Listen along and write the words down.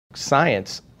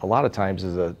Science, a lot of times,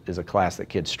 is a class that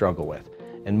kids struggle with.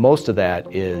 And most of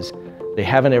that is they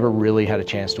haven't ever really had a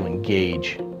chance to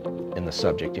engage in the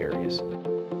subject areas.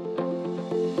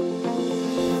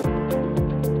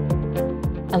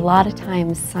 A lot of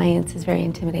times science is very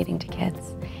intimidating to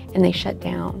kids and they shut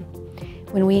down.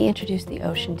 When we introduce the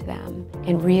ocean to them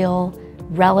and real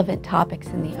relevant topics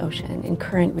in the ocean and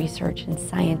current research and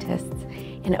scientists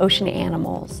and ocean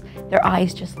animals, their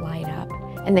eyes just light up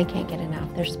and they can't get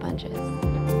enough. They're sponges.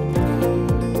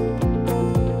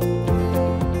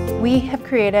 We have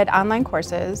created online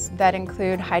courses that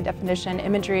include high-definition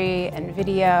imagery and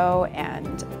video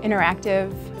and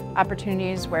interactive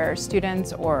opportunities where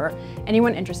students or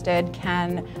anyone interested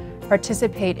can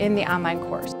participate in the online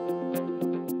course.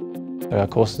 Our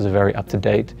courses are very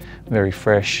up-to-date, very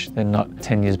fresh. They're not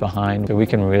 10 years behind. So we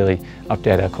can really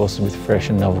update our courses with fresh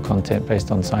and novel content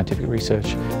based on scientific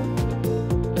research.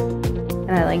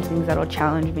 And I like things that'll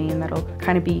challenge me and that'll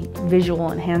kind of be visual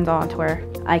and hands-on to where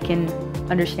I can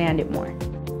understand it more.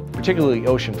 Particularly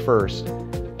Ocean First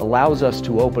allows us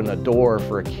to open a door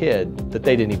for a kid that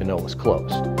they didn't even know was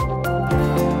closed.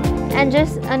 And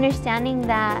just understanding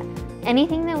that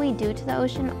anything that we do to the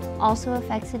ocean also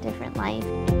affects a different life.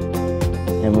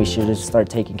 And we should just start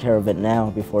taking care of it now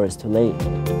before it's too late.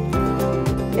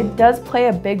 It does play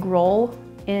a big role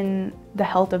in the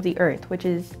health of the earth, which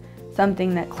is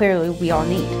something that clearly we all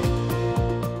need.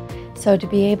 So to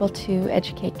be able to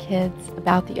educate kids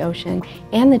about the ocean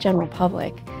and the general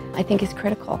public, I think is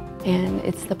critical. And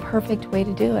it's the perfect way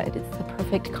to do it. It's the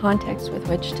perfect context with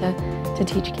which to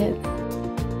teach kids.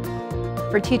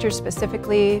 For teachers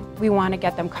specifically, we want to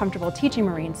get them comfortable teaching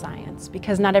marine science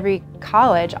because not every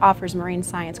college offers marine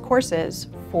science courses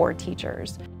for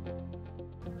teachers.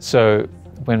 So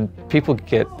when people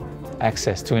get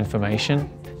access to information,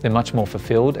 they're much more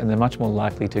fulfilled and they're much more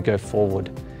likely to go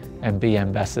forward and be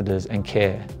ambassadors and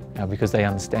care because they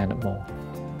understand it more.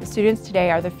 The students today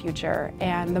are the future,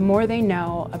 and the more they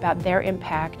know about their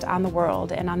impact on the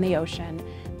world and on the ocean,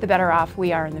 the better off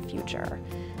we are in the future.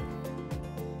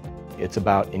 It's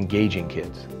about engaging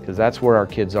kids, because that's where our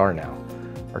kids are now.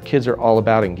 Our kids are all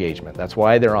about engagement. That's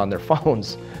why they're on their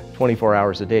phones 24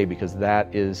 hours a day, because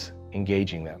that is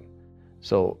engaging them.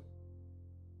 So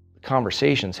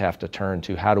conversations have to turn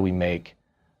to how do we make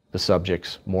the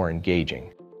subjects more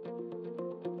engaging.